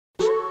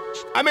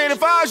I mean,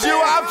 if I was you,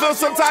 I'd feel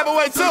some type of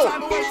way too.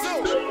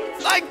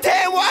 Like,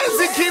 damn, why does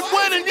he keep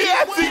winning year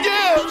after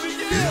year?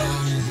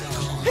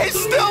 He's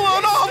still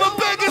on all the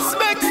biggest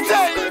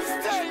mixtapes.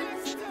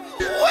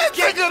 When's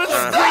he gonna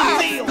stop?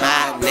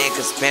 My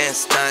niggas been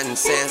stunting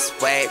since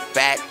way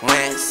back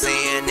when.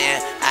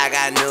 CNN, I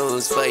got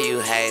news for you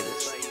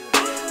haters.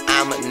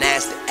 I'm a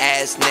nasty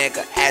ass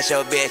nigga, ask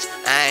your bitch,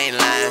 I ain't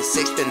lying.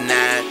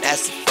 69,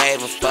 that's a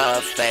favor for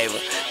a favor.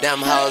 Them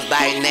hoes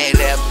biting they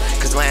lip,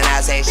 cause when I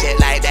say shit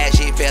like that,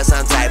 she feel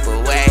some type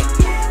of way.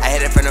 I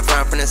hit it from the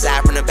front, from the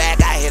side, from the back,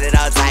 I hit it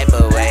all type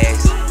of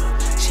ways.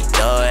 She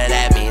throw it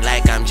at me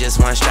like I'm just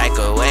one strike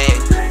away.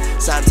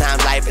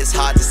 Sometimes life is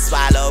hard to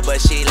swallow, but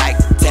she like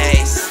the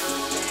taste.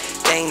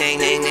 Ding, ding,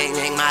 ding, ding,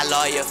 ding, my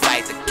lawyer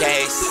fight the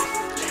case.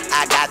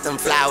 I got them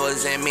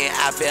flowers in me,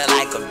 I feel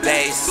like a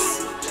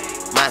bass.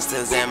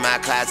 Monsters in my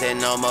closet,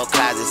 no more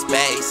closet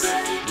space.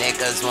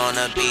 Niggas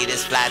wanna be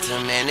this fly, 2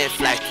 minute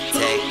flight to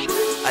take.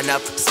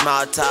 Enough with the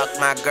small talk,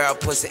 my girl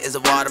pussy is a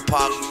water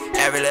park.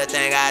 Every little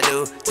thing I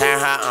do, turn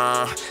her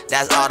on.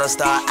 That's auto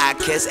start, I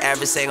kiss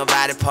every single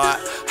body part.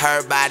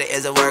 Her body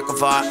is a work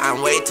of art.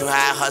 I'm way too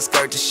high, her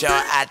skirt too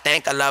short. I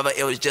think I love her,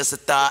 it was just a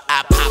thought.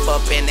 I pop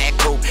up in that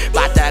coupe,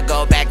 bout to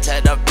go back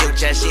to the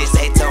future. She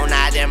say tune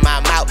out in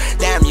my mouth.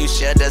 Damn, you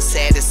should've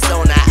said it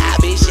sooner. I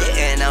be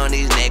shitting on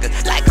these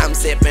niggas like I'm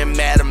sipping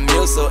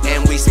Metamucil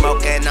and we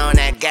smoking on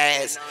that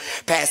gas.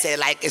 Pass it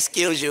like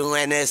excuse you,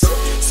 and it's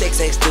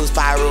 662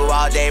 spiral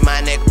all day,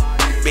 my nigga.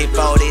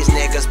 Before these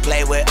niggas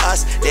play with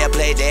us, they'll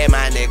play dead,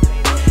 my nigga.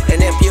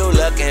 And if you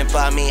looking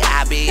for me,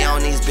 I be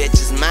on these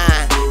bitches'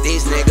 mind.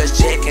 These niggas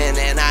chicken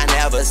and I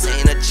never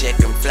seen a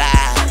chicken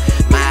fly.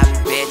 My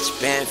bitch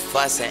been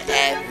fussing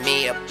at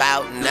me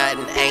about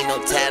nothing. Ain't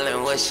no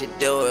telling what she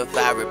do if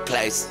I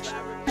replace her.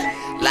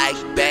 Like,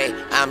 babe,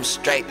 I'm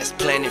straight, there's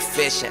plenty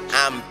fishing,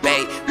 I'm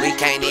bait. We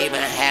can't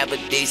even have a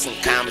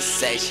decent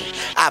conversation.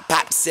 I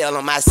pop the seal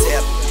on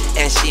myself,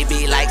 and she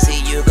be like, see,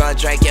 you gon'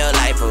 drink your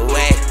life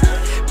away.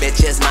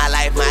 Bitch, it's my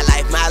life, my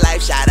life, my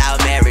life, shout out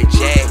Mary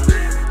J.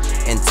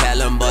 And tell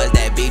them boys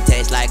that beef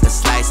tastes like a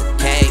slice of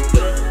cake.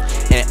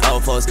 And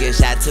old folks get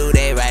shot too,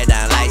 they write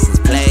down license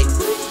plates.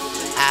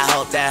 I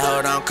hope that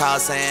hoe don't call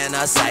saying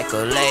a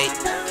cycle late.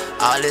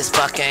 All this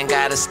fucking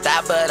gotta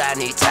stop, but I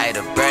need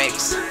tighter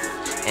brakes.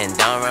 And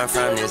don't run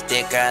from this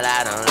dick, girl,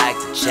 I don't like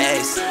to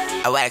chase.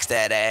 I wax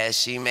that ass,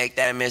 she make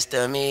that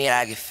Mr.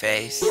 Miyagi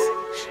face.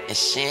 And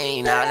she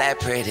ain't all that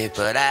pretty,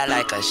 but I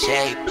like her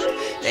shape.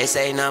 They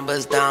say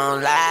numbers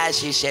don't lie,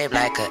 she shaped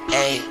like an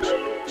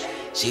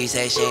 8. She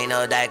say she ain't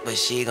no dyke, but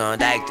she gon'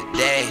 dyke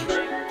today.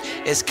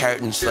 It's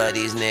curtains for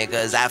these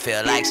niggas, I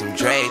feel like some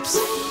drapes.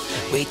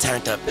 We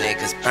turned up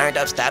niggas, burned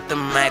up, stop the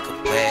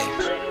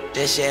microwave.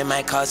 This shit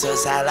might cost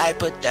us our life,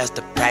 but that's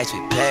the price we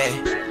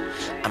pay.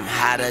 I'm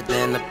hotter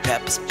than the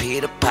Peppers,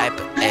 Peter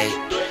Piper, ayy.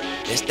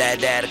 It's that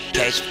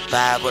dedication,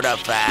 5, what up,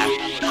 5?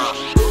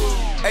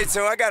 Hey,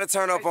 so I gotta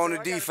turn up on the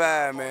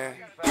D5, man.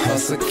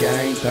 Hustle,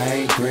 gang,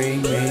 bang,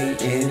 green, mean,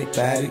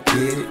 anybody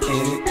get it,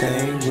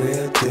 anything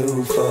we'll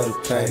do for the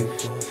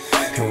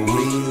paper. And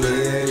we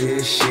live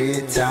this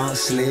shit, talk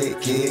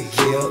slick, get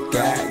killed,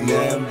 got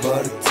nothing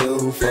but a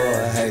tool for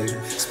a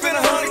hater. Spend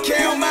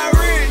 100K on my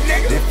rig,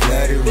 nigga. That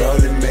flooded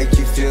rollin' make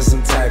you feel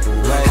some type of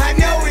way. I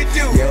know it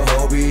do. Your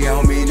hoe be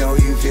on me, know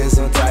you feel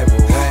some type of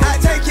way. I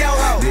take your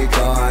hoe. The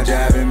car I'm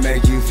driving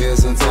make you feel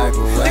some type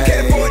of way. You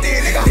can't afford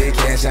it, nigga. The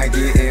cash I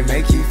get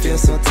make you feel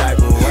some type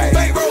of way.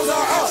 Bank rolls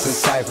on us.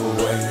 Some type of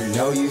way,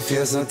 know you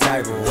feel some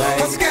type of way.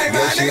 What's the game,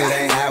 Your my shit nigga?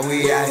 ain't how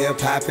we out here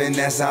poppin',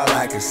 that's all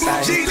I can say.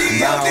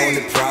 My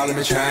only problem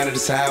is trying to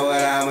decide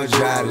what I'ma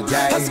try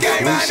today. What's the game,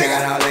 We my shit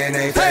nigga? all in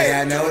they face,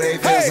 I know they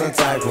feel some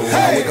type of way.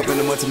 I wake up in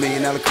the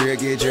multi-million-dollar crib,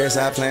 get dressed,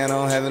 I plan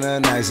on having a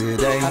nicer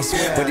day.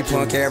 But these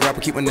punk ass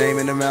rapper keep my name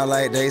in the mouth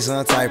like they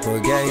some type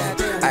of gay.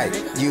 Ay,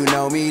 you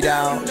know me,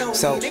 dawg,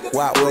 so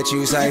watch what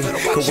you say.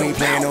 Cause we ain't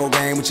playing no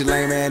game with your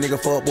lame ass nigga,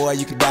 fuck boy,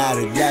 you can die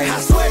today.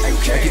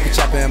 I keep the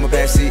chopper in my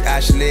backseat, I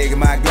should leg in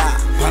my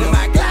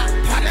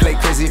Glock. Play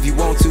crazy if you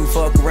want to,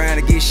 fuck around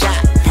and get shot.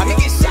 I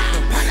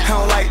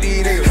don't like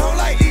these niggas,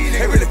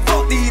 they really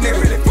fuck these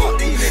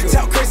niggas.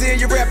 Talk crazy in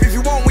your rap if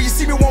you want, when you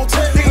see me won't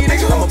touch these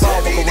niggas. I'm a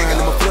ball walk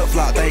around, I'm a flip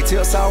flop, they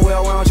tilt so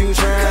well, why don't you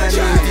try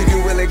me? If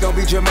you really gon'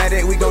 be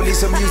dramatic, we gon' need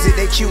some music,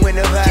 they cue in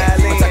the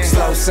violin. I'm talking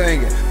slow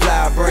singing,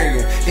 fly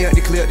bringing,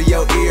 empty clip to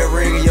your ear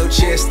ringing, your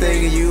chest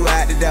stinging, you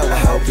out the door. I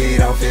hope you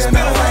don't feel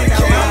no way.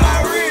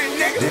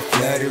 The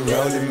flooded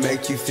rollin'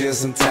 make you feel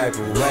some type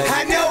of way.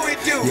 I know it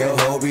do. Your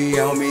hoe be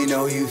on me,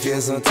 know you feel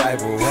some type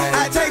of way.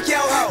 I take your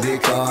hoe. The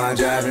car I'm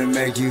driving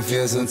make you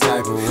feel some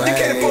type of way. You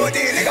can't afford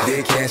it, nigga.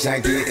 The cash I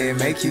get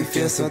make you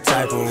feel some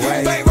type of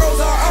way. Bank rolls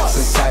on us.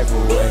 Some type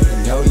of way,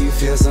 know you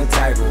feel some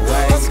type of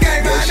way. What's the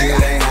game, Your my shit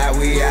nigga? ain't how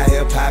we out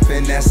here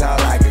poppin', that's all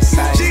I can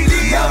say.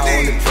 My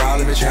only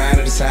problem is trying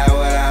to decide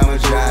what I'ma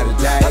try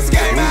today. What's the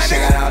game, We my shit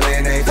nigga? all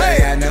in they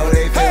face, I know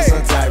they feel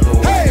some type of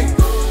way.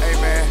 Hey,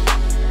 man,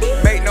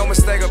 make no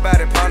mistake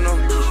about it, partner.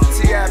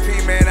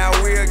 TIP, man, I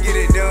will get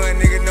it done,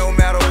 nigga, no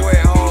matter what,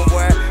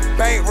 homeboy.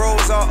 Bank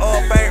rolls are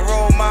up,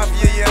 bankroll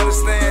mafia, you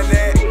understand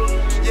that?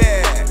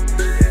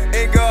 Yeah.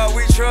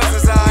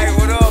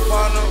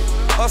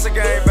 Once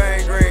again,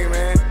 Bang Green,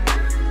 man.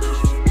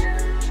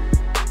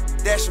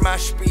 That's my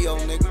spiel,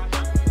 nigga.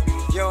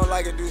 You don't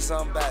like it, do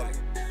something about it.